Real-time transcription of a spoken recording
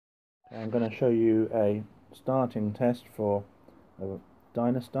I'm going to show you a starting test for a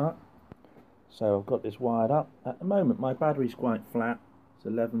Dynastart. So I've got this wired up. At the moment my battery's quite flat, it's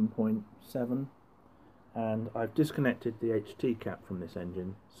 11.7, and I've disconnected the HT cap from this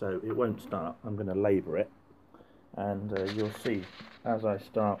engine so it won't start. I'm going to labour it, and you'll see as I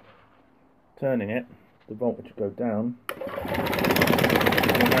start turning it, the voltage will go down. We're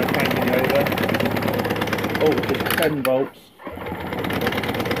now cranking over. Oh, it's 10 volts.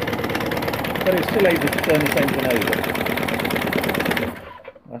 But it's still able to turn this engine over.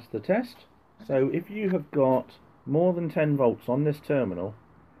 That's the test. So if you have got more than 10 volts on this terminal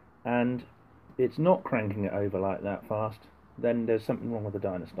and it's not cranking it over like that fast, then there's something wrong with the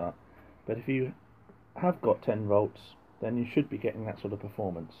Dynastart. But if you have got 10 volts, then you should be getting that sort of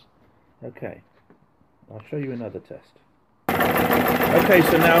performance. Okay, I'll show you another test. Okay,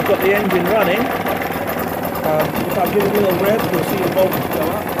 so now I've got the engine running. If I give it a little rev, you'll see the voltage go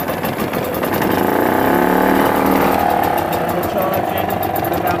up. Charging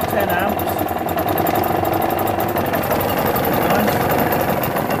about 10 amps. Nice.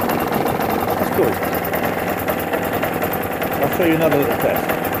 That's cool. I'll show you another little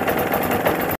test.